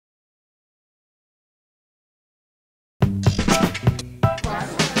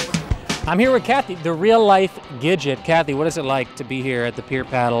I'm here with Kathy, the real-life Gidget. Kathy, what is it like to be here at the Pier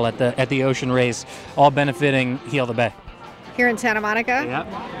Paddle at the Ocean Race, all benefiting Heal the Bay? Here in Santa Monica? Yep.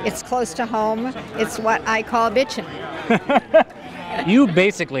 It's close to home. It's what I call bitchin'. You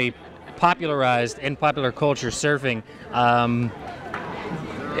basically popularized in popular culture surfing. How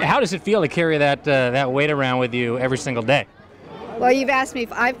does it feel to carry that weight around with you every single day? Well, you've asked me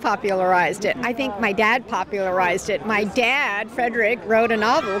if I've popularized it. I think my dad popularized it. My dad, Frederick, wrote a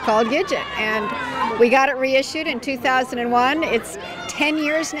novel called Gidget, and we got it reissued in 2001. It's 10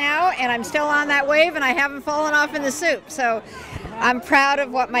 years now, and I'm still on that wave, and I haven't fallen off in the soup. So I'm proud of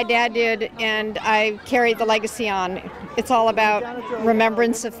what my dad did, and I carried the legacy on. It's all about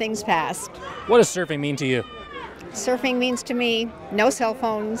remembrance of things past. What does surfing mean to you? Surfing means to me no cell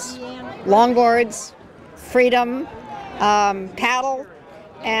phones, longboards, freedom, paddle,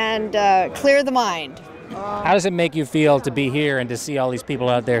 and clear the mind. How does it make you feel to be here and to see all these people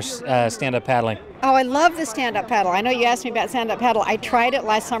out there stand-up paddling? Oh, I love the stand-up paddle. I know you asked me about stand-up paddle. I tried it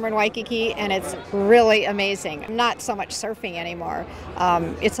last summer in Waikiki, and it's really amazing. I'm not so much surfing anymore.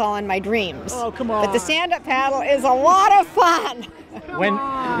 It's all in my dreams. Oh, come on. But the stand-up paddle is a lot of fun.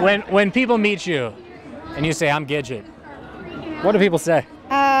 When people meet you and you say, I'm Gidget, what do people say?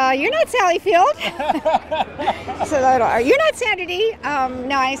 You're not Sally Field. So, you're not Sandra Dee.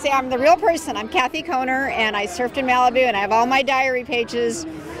 No, I say I'm the real person. I'm Kathy Kohner, and I surfed in Malibu, and I have all my diary pages.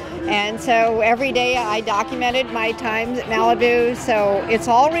 And so every day I documented my times at Malibu, so it's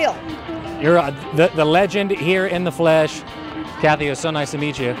all real. You're the legend here in the flesh. Kathy, it was so nice to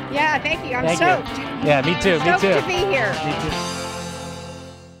meet you. Yeah, thank you. I'm Thank stoked. you. Yeah, me too. Stoked to be here. Me too.